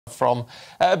from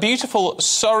a beautiful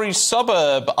Surrey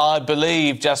suburb, I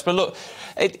believe, Jasper. Look,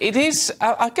 it is,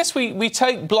 I guess we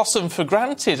take blossom for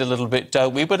granted a little bit,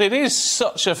 don't we? But it is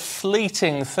such a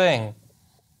fleeting thing.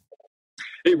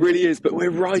 It really is, but we're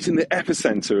right in the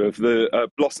epicentre of the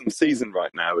blossom season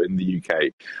right now in the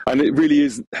UK. And it really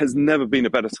has never been a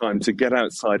better time to get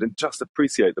outside and just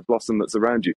appreciate the blossom that's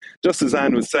around you. Just as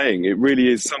Anne was saying, it really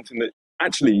is something that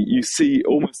actually you see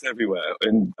almost everywhere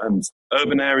in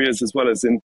urban areas as well as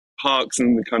in parks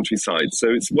and the countryside. So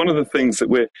it's one of the things that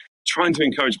we're trying to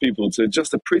encourage people to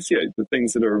just appreciate the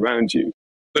things that are around you.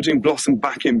 Putting blossom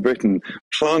back in Britain,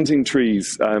 planting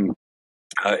trees,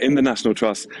 in the National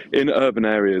Trust, in urban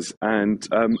areas, and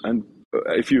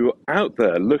if you're out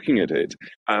there looking at it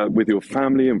with your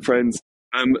family and friends,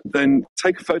 then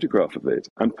take a photograph of it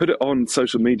and put it on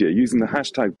social media using the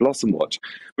hashtag BlossomWatch.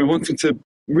 We're wanting to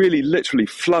really literally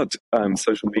flood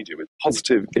social media with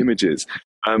positive images.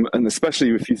 And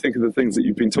especially if you think of the things that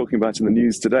you've been talking about in the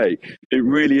news today, it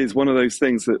really is one of those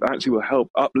things that actually will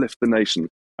help uplift the nation.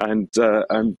 And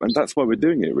that's why we're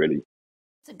doing it, really.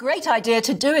 It's a great idea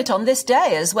to do it on this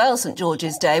day as well, St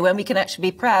George's Day, when we can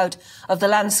actually be proud of the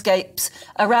landscapes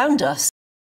around us.